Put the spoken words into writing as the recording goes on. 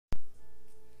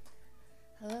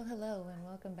Hello, hello, and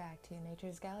welcome back to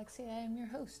Nature's Galaxy. I am your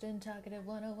host and Talkative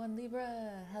 101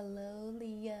 Libra. Hello,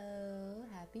 Leo.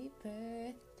 Happy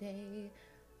birthday.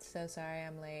 So sorry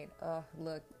I'm late. Oh,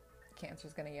 look,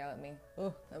 Cancer's gonna yell at me.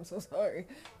 Oh, I'm so sorry.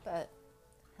 But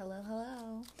hello,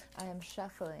 hello. I am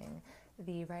shuffling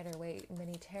the Rider-Waite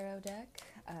mini tarot deck.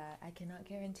 I cannot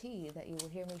guarantee that you will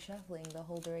hear me shuffling the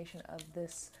whole duration of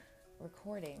this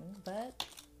recording, but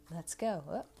let's go.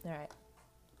 Oh, all right.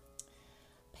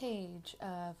 Page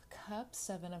of Cups,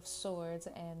 Seven of Swords,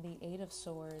 and the Eight of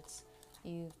Swords.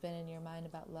 You've been in your mind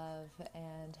about love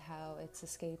and how it's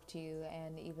escaped you,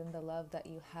 and even the love that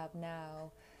you have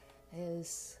now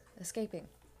is escaping.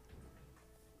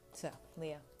 So,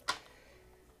 Leo,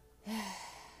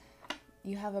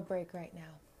 you have a break right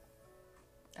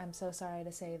now. I'm so sorry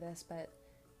to say this, but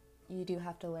you do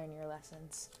have to learn your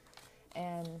lessons.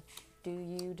 And do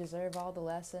you deserve all the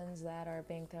lessons that are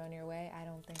being thrown your way? I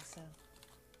don't think so.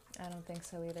 I don't think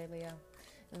so either, Leo.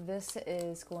 This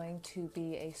is going to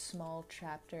be a small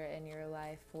chapter in your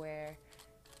life where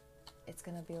it's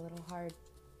going to be a little hard.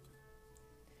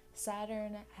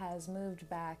 Saturn has moved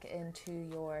back into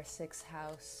your sixth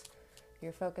house.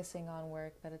 You're focusing on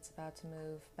work, but it's about to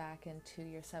move back into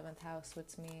your seventh house,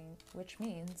 which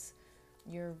means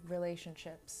your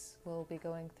relationships will be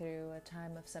going through a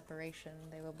time of separation.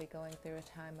 They will be going through a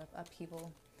time of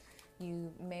upheaval.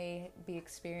 You may be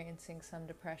experiencing some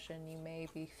depression. You may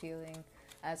be feeling,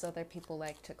 as other people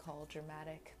like to call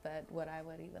dramatic, but what I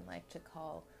would even like to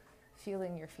call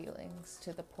feeling your feelings,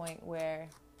 to the point where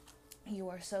you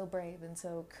are so brave and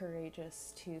so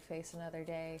courageous to face another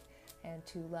day and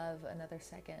to love another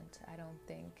second. I don't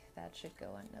think that should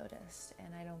go unnoticed,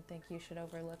 and I don't think you should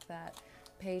overlook that.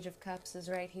 Page of Cups is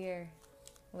right here.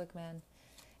 Look, man.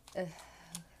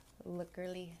 Look,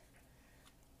 girly.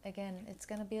 Again, it's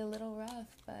gonna be a little rough,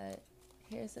 but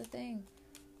here's the thing.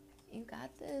 You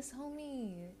got this,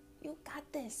 homie. You got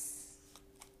this.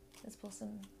 Let's pull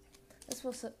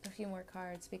a few more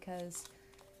cards, because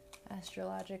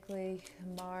astrologically,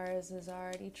 Mars is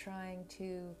already trying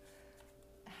to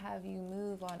have you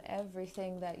move on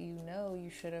everything that you know you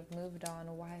should have moved on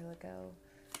a while ago.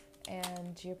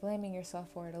 And you're blaming yourself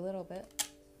for it a little bit,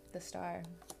 the star.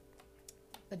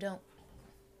 But don't.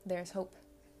 There's hope.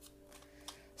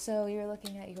 So you're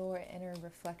looking at your inner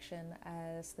reflection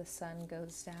as the sun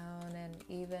goes down, and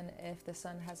even if the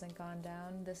sun hasn't gone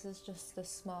down, this is just a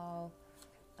small,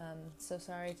 so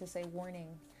sorry to say, warning.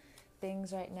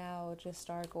 Things right now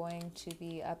just are going to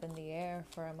be up in the air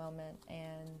for a moment,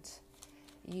 and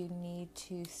you need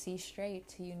to see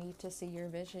straight. You need to see your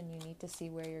vision. You need to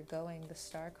see where you're going. The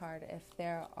star card, if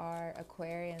there are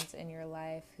Aquarians in your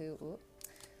life who...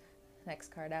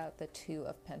 Next card out, the Two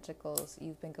of Pentacles.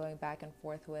 You've been going back and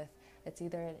forth with. It's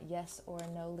either a yes or a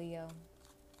no, Leo.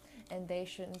 And they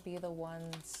shouldn't be the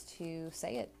ones to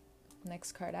say it.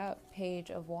 Next card out, Page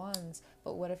of Wands.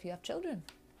 But what if you have children?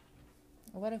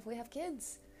 What if we have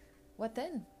kids? What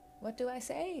then? What do I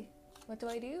say? What do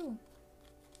I do?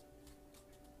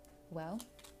 Well,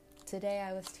 today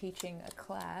I was teaching a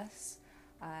class.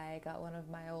 I got one of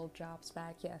my old jobs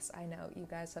back. Yes, I know, you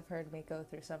guys have heard me go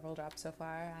through several jobs so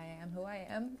far. I am who I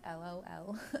am,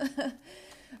 LOL.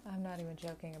 I'm not even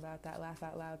joking about that. Laugh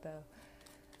out loud,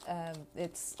 though.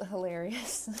 It's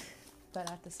hilarious.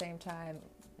 But at the same time,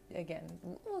 again,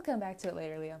 we'll come back to it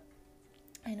later, Leo.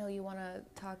 I know you want to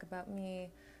talk about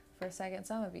me for a second.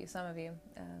 Some of you,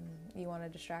 you want to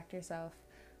distract yourself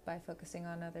by focusing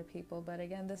on other people. But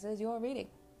again, this is your reading.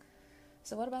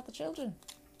 So what about the children?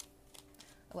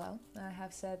 Well, I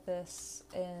have said this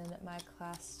in my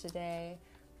class today.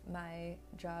 My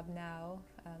job now,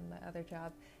 my other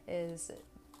job, is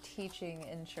teaching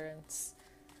insurance.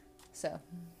 So,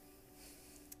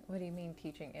 what do you mean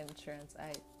teaching insurance?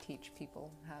 I teach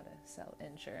people how to sell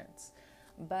insurance.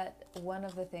 But one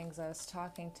of the things I was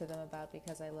talking to them about,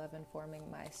 because I love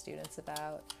informing my students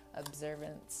about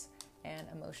observance and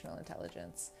emotional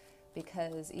intelligence,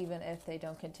 because even if they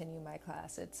don't continue my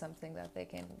class, it's something that they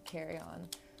can carry on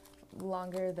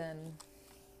longer than,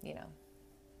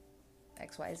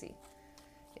 XYZ.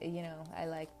 I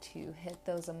like to hit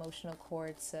those emotional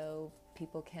chords so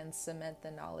people can cement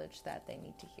the knowledge that they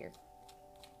need to hear.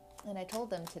 And I told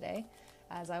them today,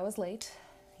 as I was late,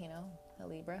 a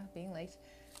Libra being late,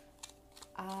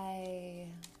 I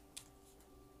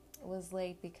was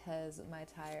late because my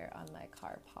tire on my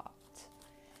car popped.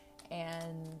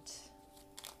 And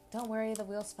don't worry, the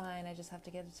wheel's fine, I just have to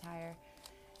get a tire.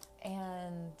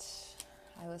 And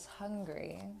I was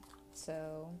hungry,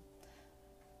 so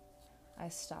I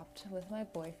stopped with my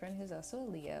boyfriend, who's also a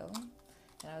Leo,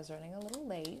 and I was running a little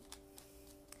late.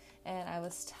 And I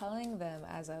was telling them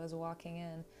as I was walking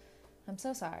in, I'm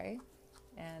so sorry.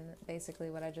 And basically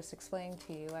what I just explained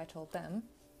to you, I told them.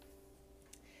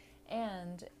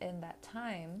 And in that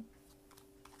time,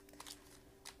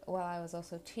 while I was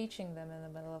also teaching them in the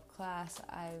middle of class,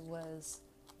 I was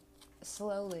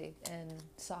slowly and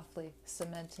softly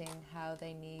cementing how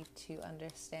they need to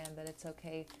understand that it's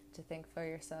okay to think for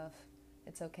yourself.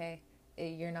 It's okay.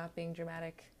 You're not being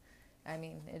dramatic. I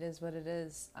mean, it is what it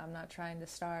is. I'm not trying to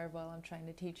starve while I'm trying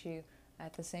to teach you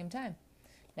at the same time.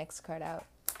 Next card out,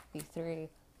 the Three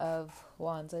of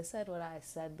Wands. I said what I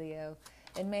said, Leo.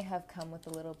 It may have come with a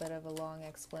little bit of a long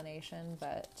explanation,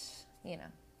 but, you know.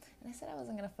 And I said I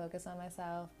wasn't going to focus on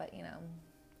myself, but, you know,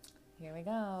 here we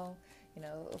go. You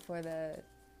know, for the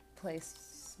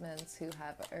placements who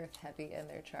have Earth heavy in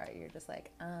their chart, you're just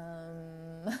like,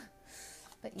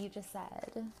 but you just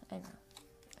said.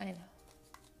 I know.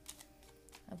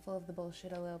 I'm full of the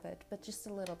bullshit a little bit, but just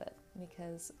a little bit,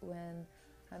 because when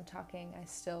I'm talking, I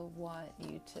still want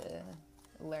you to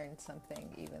learn something,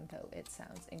 even though it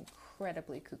sounds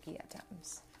incredibly kooky at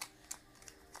times.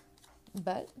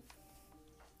 But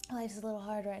life's a little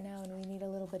hard right now, and we need a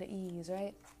little bit of ease,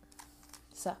 right?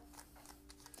 So,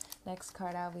 next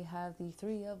card out, we have the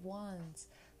Three of Wands.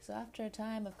 So after a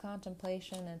time of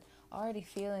contemplation and already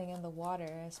feeling in the water,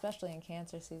 especially in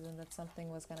Cancer season, that something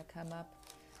was going to come up,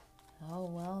 oh,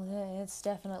 well, it's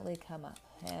definitely come up.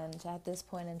 And at this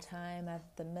point in time, at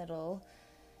the middle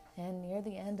and near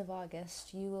the end of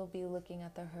August, you will be looking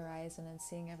at the horizon and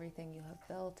seeing everything you have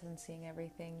built and seeing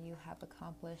everything you have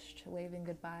accomplished, waving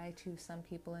goodbye to some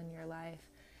people in your life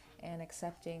and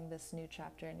accepting this new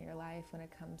chapter in your life when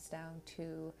it comes down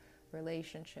to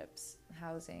relationships,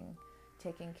 housing,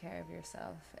 taking care of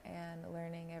yourself, and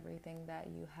learning everything that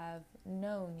you have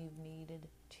known you've needed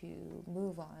to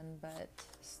move on but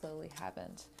slowly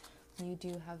haven't. You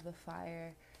do have the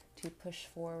fire to push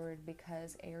forward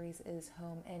because Aries is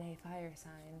home in a fire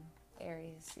sign.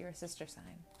 Aries, your sister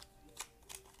sign.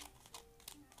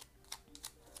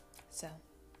 So,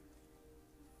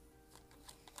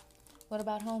 what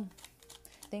about home?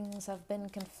 Things have been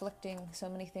conflicting. So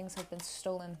many things have been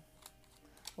stolen.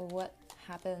 What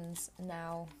happens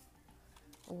now?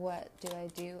 What do I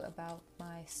do about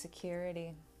my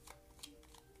security?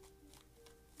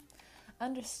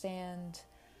 Understand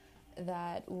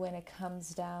that when it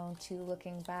comes down to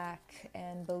looking back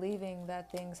and believing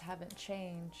that things haven't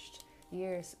changed,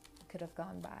 years could have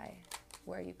gone by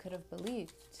where you could have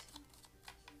believed.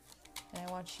 And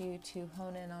I want you to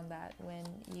hone in on that when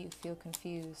you feel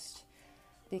confused,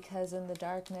 because in the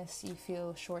darkness you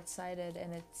feel short-sighted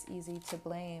and it's easy to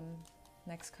blame.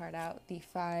 Next card out, the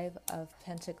Five of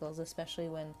Pentacles, especially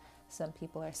when some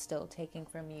people are still taking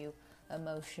from you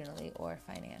emotionally or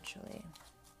financially.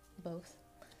 Both.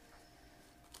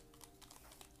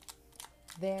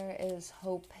 There is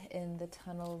hope in the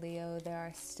tunnel, Leo. There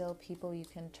are still people you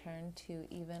can turn to,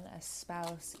 even a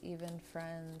spouse, even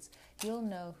friends. You'll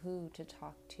know who to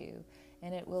talk to,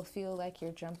 and it will feel like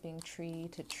you're jumping tree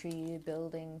to tree,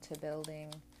 building to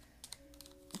building.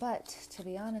 But to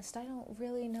be honest, I don't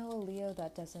really know a Leo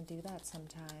that doesn't do that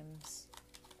sometimes.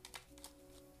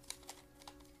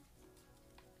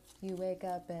 You wake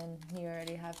up and you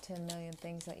already have 10 million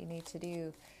things that you need to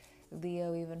do.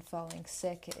 Leo, even falling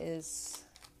sick is,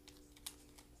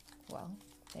 well,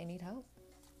 they need help.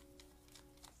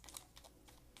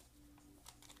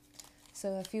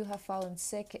 So if you have fallen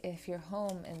sick, if your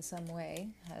home in some way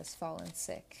has fallen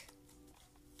sick,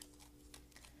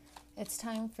 it's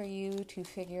time for you to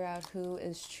figure out who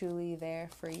is truly there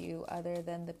for you other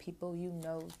than the people you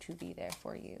know to be there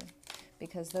for you.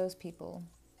 Because those people,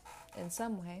 in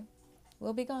some way,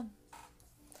 will be gone.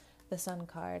 The Sun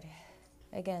card.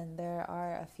 Again, there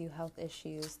are a few health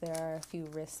issues. There are a few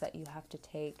risks that you have to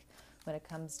take when it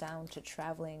comes down to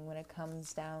traveling, when it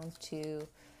comes down to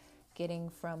getting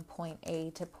from point A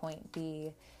to point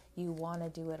B. You want to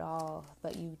do it all,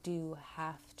 but you do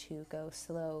have to go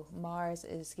slow. Mars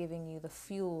is giving you the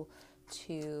fuel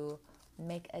to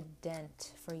make a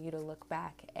dent for you to look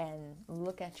back and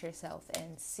look at yourself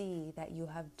and see that you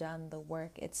have done the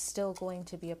work. It's still going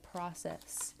to be a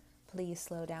process. Please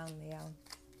slow down, Leo.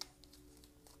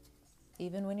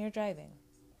 Even when you're driving,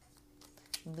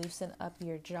 loosen up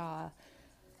your jaw.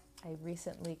 I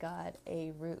recently got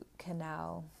a root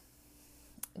canal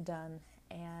done,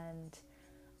 and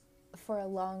for a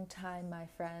long time, my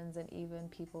friends and even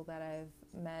people that I've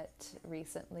met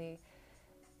recently,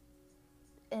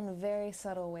 in very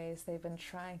subtle ways, they've been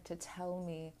trying to tell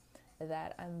me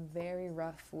that I'm very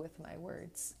rough with my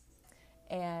words.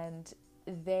 And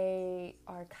they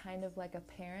are kind of like a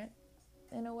parent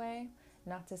in a way.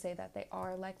 Not to say that they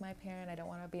are like my parent. I don't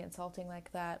want to be insulting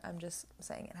like that. I'm just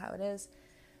saying it how it is.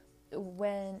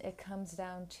 when it comes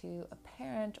down to a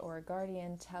parent or a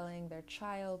guardian telling their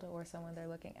child or someone they're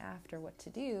looking after what to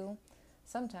do,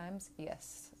 sometimes,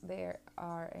 yes, they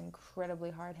are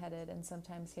incredibly hard-headed, and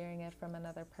sometimes hearing it from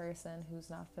another person who's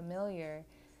not familiar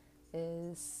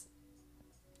is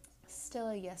still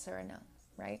a yes or a no,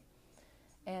 right?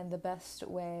 And the best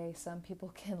way some people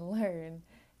can learn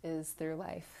is through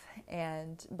life.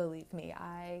 And believe me,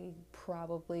 I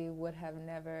probably would have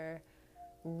never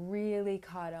really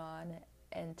caught on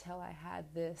until I had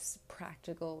this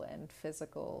practical and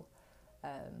physical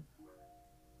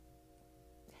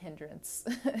hindrance,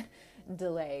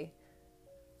 delay,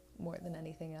 more than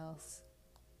anything else.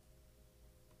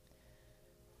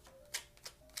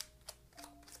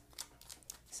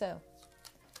 So,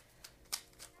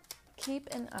 keep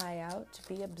an eye out,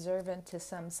 be observant to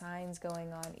some signs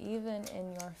going on, even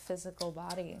in your physical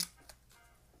body.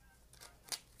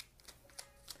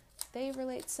 They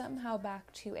relate somehow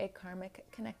back to a karmic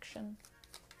connection.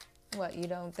 What, you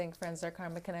don't think friends are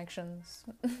karmic connections?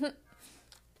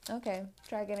 Okay,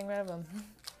 try getting rid of them.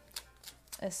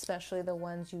 Especially the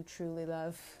ones you truly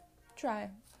love. Try.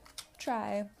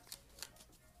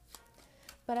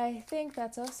 But I think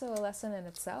that's also a lesson in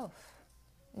itself.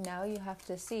 Now you have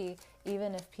to see,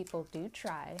 even if people do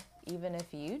try, even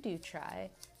if you do try,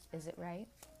 is it right?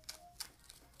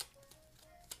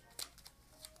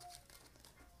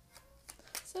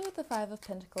 So with the Five of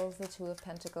Pentacles, the Two of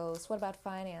Pentacles, what about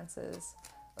finances?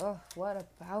 Oh, what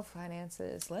about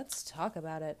finances? Let's talk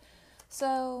about it.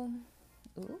 So,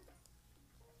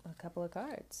 a couple of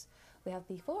cards. We have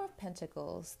the Four of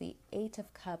Pentacles, the Eight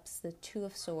of Cups, the Two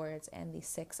of Swords, and the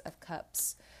Six of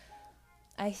Cups.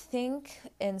 I think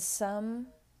in some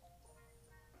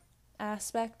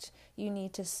aspect, you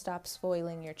need to stop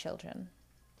spoiling your children.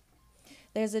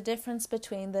 There's a difference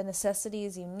between the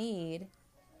necessities you need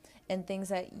and things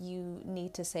that you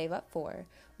need to save up for.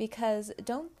 Because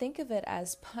don't think of it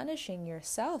as punishing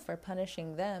yourself or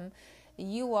punishing them.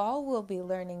 You all will be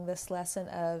learning this lesson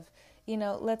of,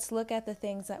 let's look at the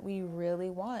things that we really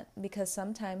want. Because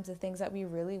sometimes the things that we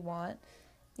really want,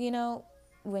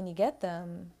 when you get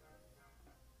them,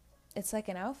 it's like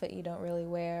an outfit you don't really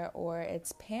wear, or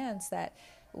it's pants that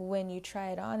when you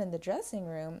try it on in the dressing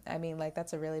room,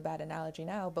 that's a really bad analogy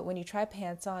now, but when you try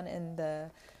pants on in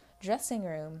the dressing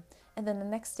room, and then the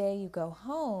next day you go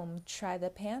home, try the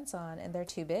pants on, and they're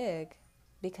too big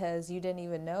because you didn't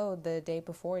even know the day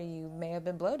before you may have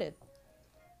been bloated.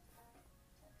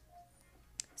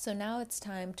 So now it's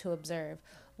time to observe.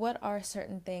 What are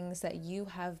certain things that you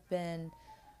have been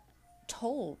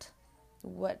told?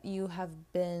 What you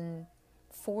have been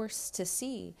forced to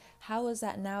see? How is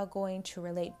that now going to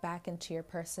relate back into your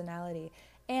personality?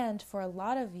 And for a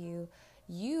lot of you,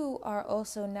 you are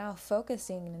also now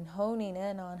focusing and honing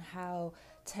in on how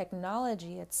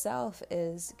technology itself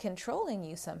is controlling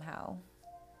you somehow.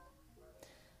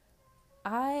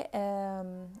 I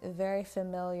am very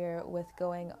familiar with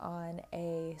going on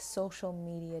a social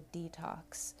media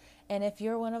detox. And if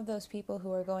you're one of those people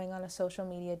who are going on a social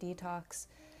media detox,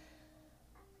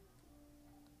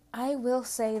 I will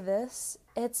say this: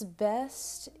 it's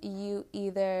best you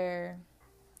either,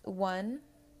 one,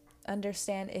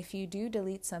 understand if you do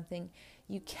delete something,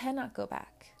 you cannot go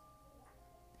back.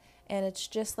 And it's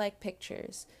just like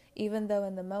pictures. Even though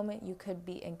in the moment you could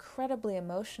be incredibly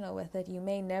emotional with it, you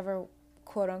may never,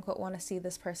 quote unquote, want to see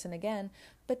this person again.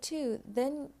 But two,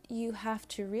 then you have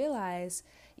to realize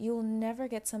you'll never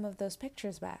get some of those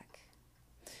pictures back.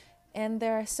 And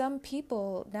there are some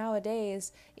people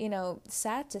nowadays,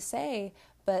 sad to say,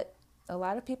 but a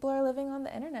lot of people are living on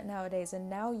the internet nowadays. And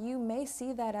now you may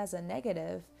see that as a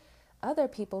negative. Other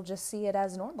people just see it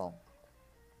as normal.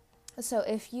 So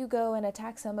if you go and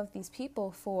attack some of these people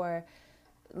for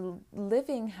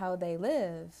living how they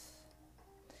live,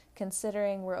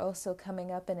 considering we're also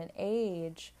coming up in an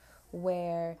age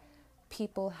where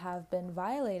people have been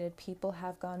violated, people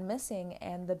have gone missing,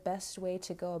 and the best way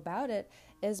to go about it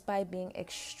is by being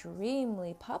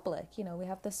extremely public. We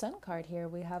have the Sun card here,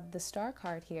 we have the Star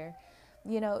card here.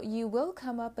 You will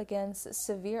come up against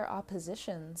severe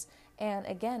oppositions. And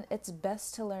again, it's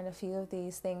best to learn a few of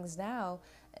these things now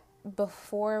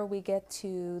before we get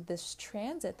to this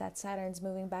transit that Saturn's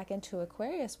moving back into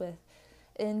Aquarius with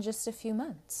in just a few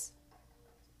months.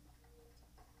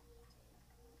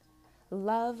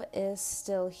 Love is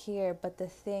still here, but the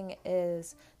thing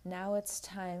is, now it's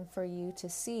time for you to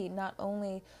see not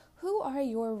only who are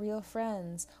your real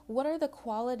friends, what are the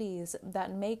qualities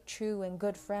that make true and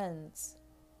good friends.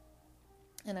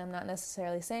 And I'm not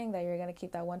necessarily saying that you're going to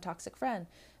keep that one toxic friend.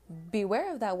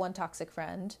 Beware of that one toxic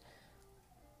friend.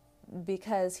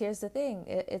 Because here's the thing,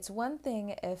 it's one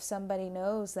thing if somebody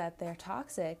knows that they're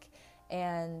toxic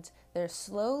and they're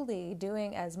slowly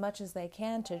doing as much as they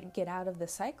can to get out of the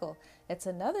cycle. It's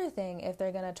another thing if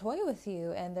they're going to toy with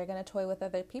you and they're going to toy with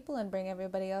other people and bring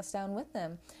everybody else down with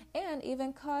them, and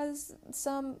even cause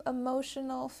some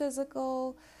emotional,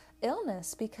 physical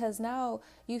illness, because now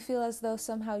you feel as though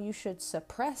somehow you should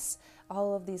suppress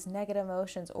all of these negative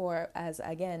emotions, or as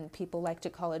again people like to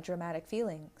call it, dramatic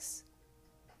feelings.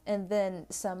 And then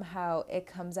somehow it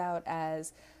comes out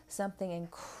as something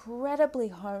incredibly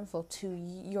harmful to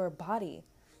your body.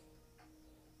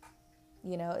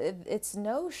 You know, it's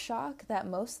no shock that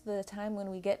most of the time when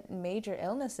we get major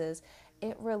illnesses,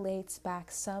 it relates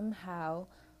back somehow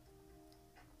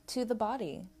to the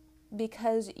body,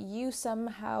 because you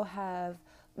somehow have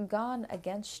gone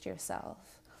against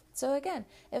yourself. So again,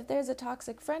 if there's a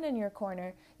toxic friend in your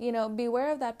corner, you know,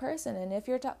 beware of that person. And if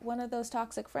you're one of those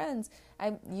toxic friends,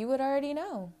 you would already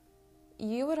know.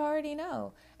 You would already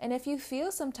know. And if you feel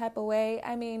some type of way,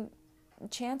 I mean,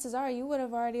 chances are you would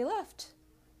have already left.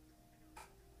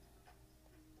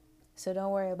 So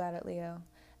don't worry about it, Leo.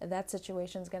 That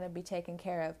situation's going to be taken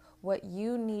care of. What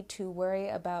you need to worry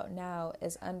about now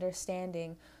is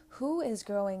understanding who is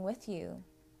growing with you.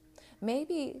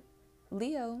 Maybe,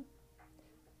 Leo,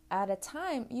 at a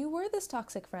time, you were this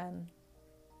toxic friend.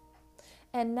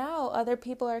 And now other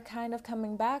people are kind of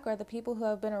coming back, or the people who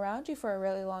have been around you for a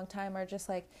really long time are just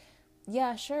like,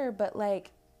 yeah, sure, but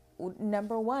like,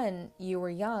 number one, you were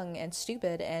young and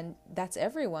stupid, and that's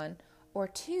everyone. Or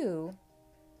two,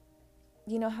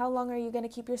 you know, how long are you going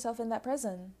to keep yourself in that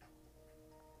prison?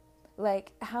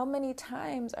 Like, how many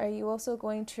times are you also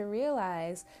going to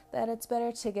realize that it's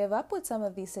better to give up with some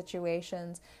of these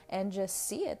situations and just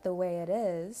see it the way it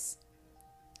is?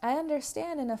 I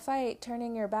understand in a fight,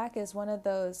 turning your back is one of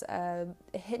those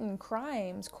hidden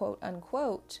crimes, quote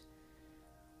unquote.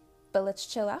 But let's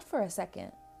chill out for a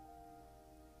second.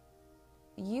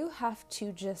 You have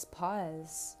to just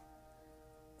pause.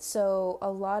 So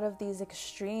a lot of these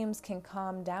extremes can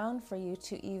calm down for you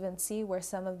to even see where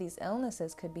some of these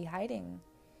illnesses could be hiding.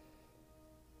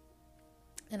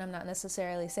 And I'm not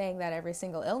necessarily saying that every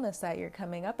single illness that you're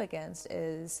coming up against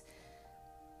is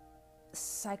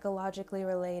psychologically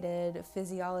related,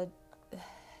 physiology,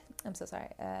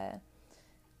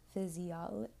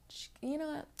 you know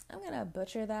what, I'm going to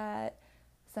butcher that,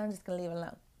 so I'm just going to leave it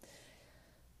alone.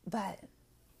 But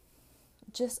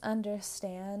just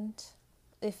understand,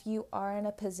 if you are in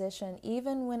a position,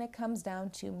 even when it comes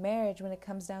down to marriage, when it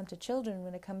comes down to children,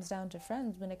 when it comes down to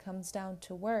friends, when it comes down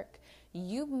to work,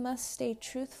 you must stay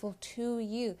truthful to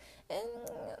you. And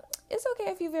it's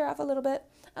okay if you veer off a little bit.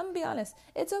 I'm going to be honest.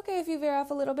 It's okay if you veer off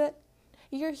a little bit.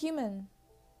 You're human.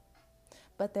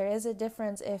 But there is a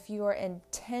difference if you are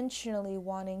intentionally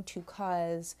wanting to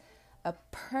cause a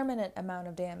permanent amount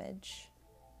of damage.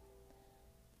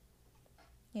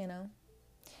 You know?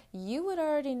 You would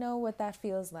already know what that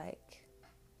feels like.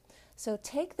 So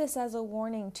take this as a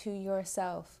warning to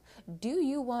yourself. Do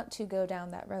you want to go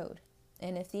down that road?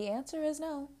 And if the answer is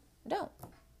no, don't.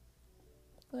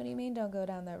 What do you mean don't go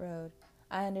down that road?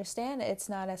 I understand it's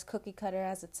not as cookie cutter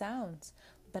as it sounds,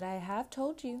 but I have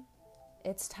told you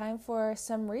it's time for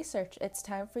some research. It's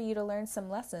time for you to learn some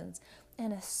lessons.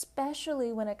 And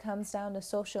especially when it comes down to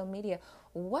social media,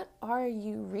 what are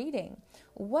you reading?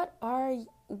 What are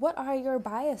your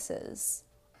biases?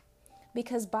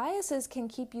 Because biases can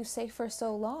keep you safe for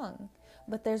so long.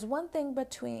 But it's one thing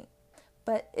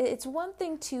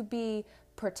to be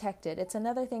protected. It's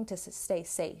another thing to stay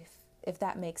safe, if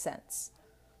that makes sense.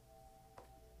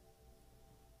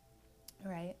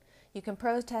 Right? You can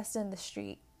protest in the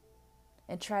street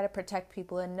and try to protect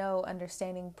people, and know,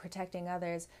 understanding protecting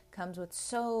others comes with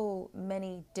so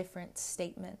many different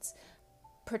statements.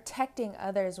 Protecting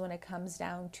others when it comes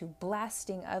down to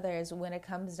blasting others, when it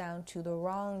comes down to the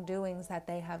wrongdoings that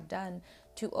they have done,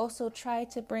 to also try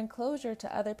to bring closure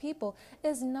to other people,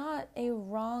 is not a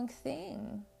wrong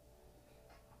thing.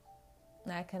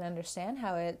 And I can understand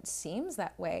how it seems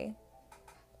that way,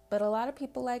 but a lot of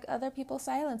people like other people's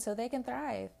silence so they can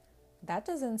thrive. That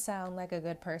doesn't sound like a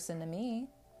good person to me.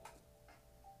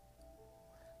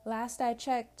 Last I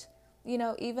checked,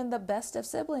 even the best of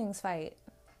siblings fight.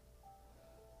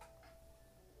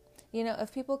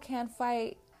 If people can't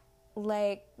fight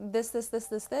like this,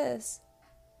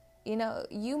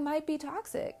 you might be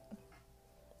toxic.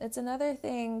 It's another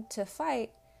thing to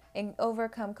fight and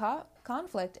overcome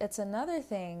conflict. It's another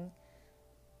thing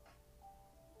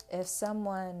if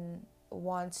someone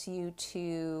wants you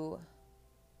to,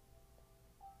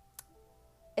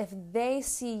 if they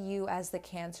see you as the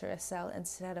cancerous cell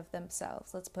instead of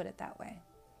themselves. Let's put it that way.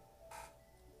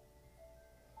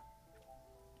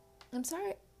 I'm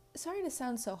sorry to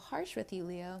sound so harsh with you,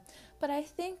 Leo, but I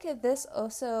think this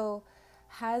also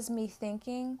has me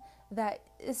thinking that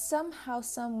somehow,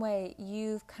 some way,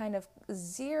 you've kind of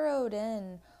zeroed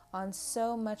in on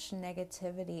so much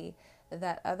negativity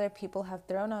that other people have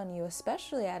thrown on you,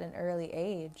 especially at an early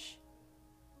age,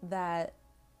 that,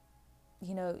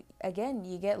 you know, again,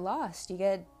 you get lost. You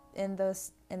get in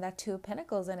that Two of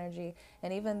Pentacles energy.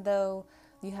 And even though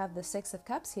you have the Six of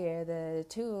Cups here, the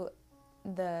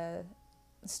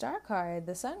Star card,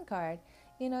 the Sun card,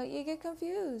 you know, you get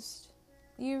confused.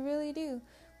 You really do.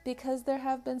 Because there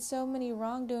have been so many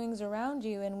wrongdoings around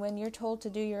you, and when you're told to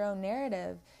do your own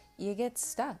narrative, you get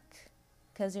stuck.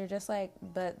 Because you're just like,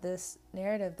 but this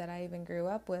narrative that I even grew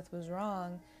up with was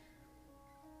wrong.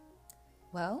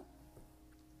 Well,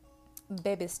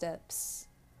 baby steps.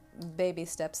 Baby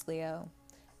steps, Leo.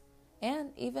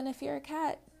 And even if you're a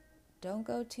cat, don't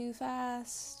go too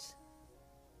fast.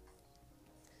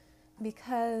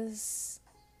 Because,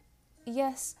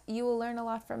 yes, you will learn a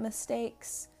lot from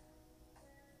mistakes,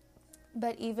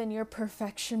 but even your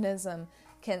perfectionism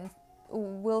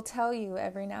will tell you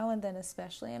every now and then,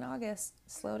 especially in August,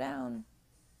 slow down,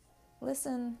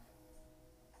 listen.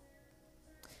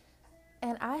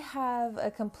 And I have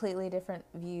a completely different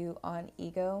view on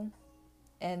ego,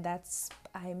 and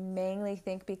I mainly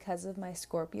think because of my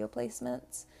Scorpio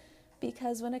placements,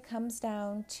 because when it comes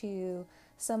down to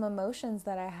some emotions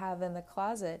that I have in the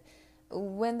closet,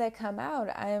 when they come out,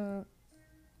 I'm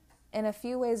in a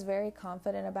few ways very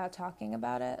confident about talking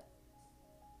about it.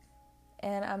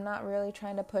 And I'm not really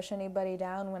trying to push anybody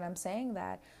down when I'm saying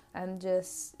that. I'm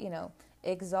just,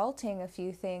 exalting a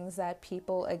few things that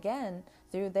people, again,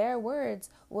 through their words,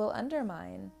 will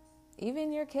undermine.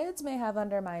 Even your kids may have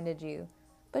undermined you.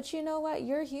 But you know what?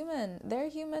 You're human. They're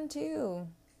human too.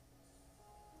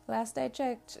 Last I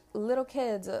checked, little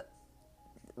kids,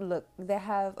 look, they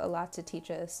have a lot to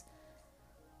teach us.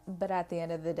 But at the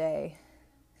end of the day,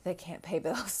 they can't pay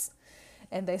bills.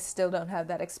 And they still don't have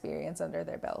that experience under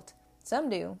their belt. Some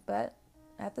do, but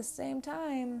at the same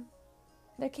time,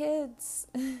 they're kids.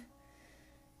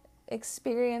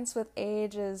 Experience with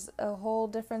age is a whole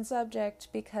different subject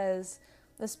because,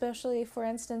 especially, for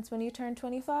instance, when you turn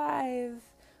 25,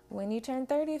 when you turn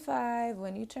 35,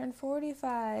 when you turn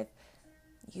 45,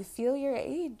 you feel your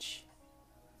age.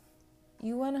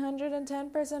 You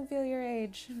 110% feel your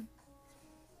age.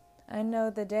 I know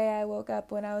the day I woke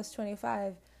up when I was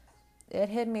 25, it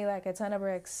hit me like a ton of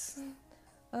bricks.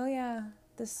 Oh yeah,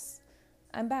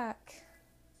 I'm back.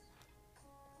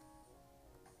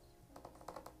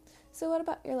 So what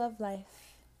about your love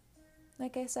life?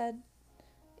 Like I said,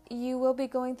 you will be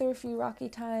going through a few rocky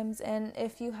times, and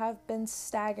if you have been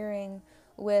staggering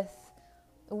with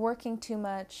working too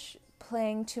much,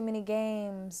 playing too many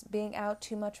games, being out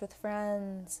too much with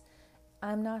friends,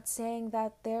 I'm not saying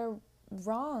that they're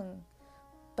wrong,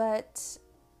 but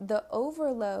the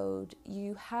overload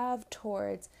you have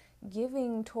towards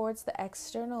giving towards the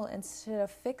external instead of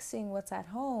fixing what's at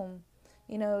home,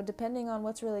 depending on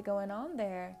what's really going on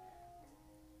there,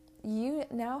 you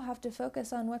now have to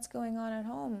focus on what's going on at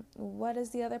home. What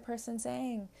is the other person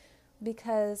saying?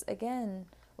 Because again,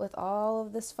 with all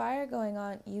of this fire going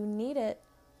on, you need it,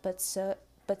 but so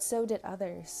did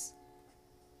others.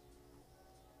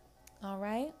 All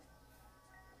right?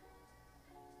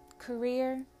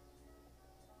 Career.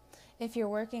 If you're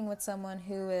working with someone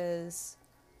who is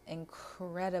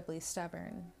incredibly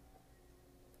stubborn,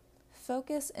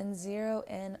 focus and zero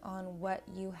in on what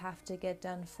you have to get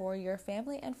done for your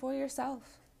family and for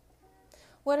yourself.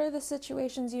 What are the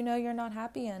situations you're not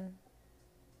happy in?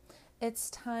 It's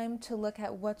time to look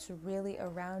at what's really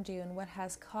around you and what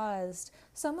has caused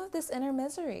some of this inner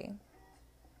misery.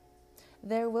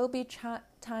 There will be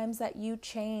times that you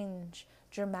change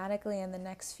dramatically in the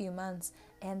next few months,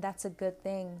 and that's a good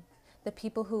thing. The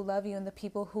people who love you and the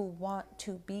people who want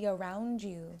to be around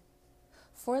you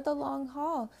for the long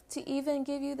haul, to even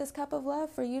give you this cup of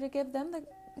love, for you to give them the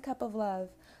cup of love,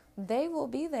 they will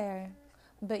be there.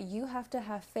 But you have to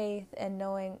have faith in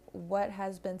knowing what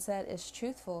has been said is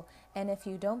truthful. And if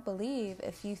you don't believe,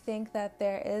 if you think that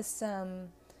there is some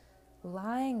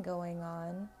lying going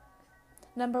on,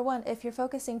 number one, if you're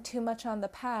focusing too much on the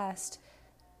past,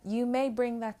 you may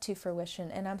bring that to fruition.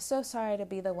 And I'm so sorry to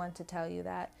be the one to tell you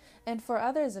that. And for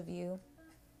others of you,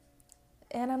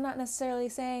 and I'm not necessarily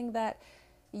saying that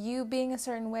you being a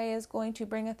certain way is going to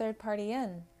bring a third party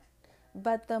in.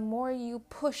 But the more you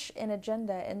push an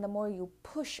agenda and the more you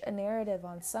push a narrative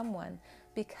on someone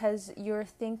because you're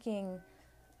thinking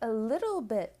a little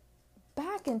bit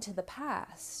back into the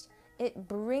past, it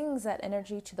brings that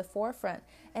energy to the forefront.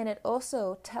 And it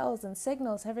also tells and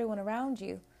signals everyone around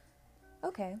you,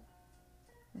 okay,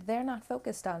 they're not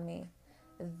focused on me.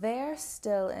 They're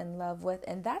still in love with,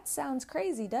 and that sounds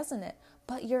crazy, doesn't it?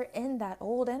 But you're in that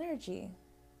old energy.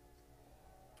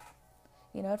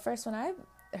 You know, at first when I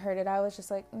heard it, I was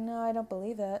just like, no, I don't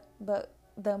believe it. But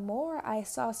the more I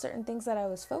saw certain things that I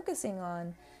was focusing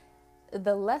on,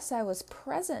 the less I was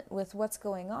present with what's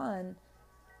going on,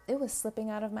 it was slipping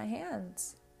out of my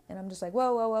hands. And I'm just like,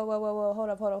 whoa, whoa, whoa, whoa, whoa,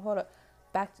 whoa, hold up.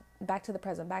 Back to the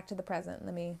present, back to the present.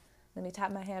 Let me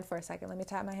tap my hand for a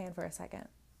second.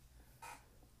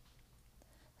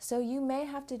 So you may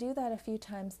have to do that a few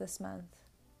times this month.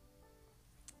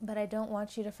 But I don't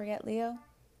want you to forget, Leo,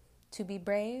 to be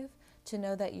brave, to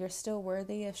know that you're still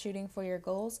worthy of shooting for your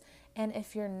goals. And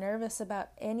if you're nervous about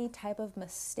any type of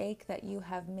mistake that you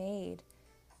have made,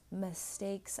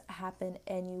 mistakes happen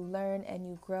and you learn and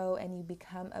you grow and you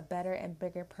become a better and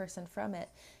bigger person from it.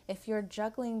 If you're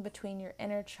juggling between your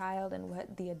inner child and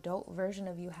what the adult version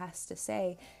of you has to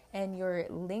say, and you're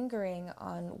lingering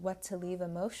on what to leave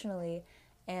emotionally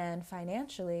and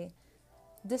financially,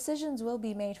 decisions will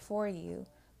be made for you,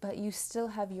 but you still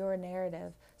have your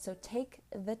narrative. So take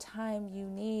the time you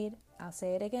need. I'll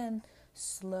say it again.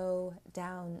 Slow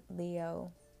down,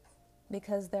 Leo.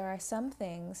 Because there are some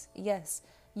things, yes,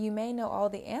 you may know all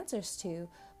the answers to,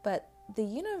 but the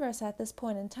universe at this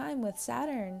point in time, with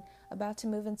Saturn about to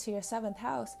move into your 7th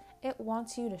house, it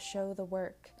wants you to show the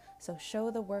work. So show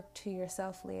the work to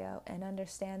yourself, Leo, and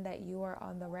understand that you are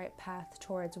on the right path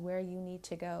towards where you need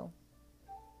to go.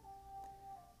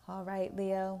 All right,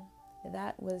 Leo,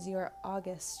 that was your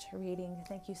August reading.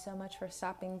 Thank you so much for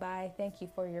stopping by. Thank you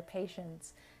for your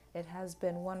patience. It has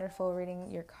been wonderful reading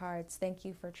your cards. Thank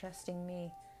you for trusting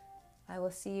me. I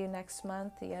will see you next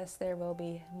month. Yes, there will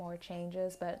be more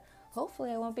changes, but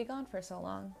hopefully I won't be gone for so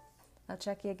long. I'll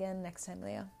check you again next time,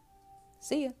 Leo.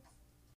 See you.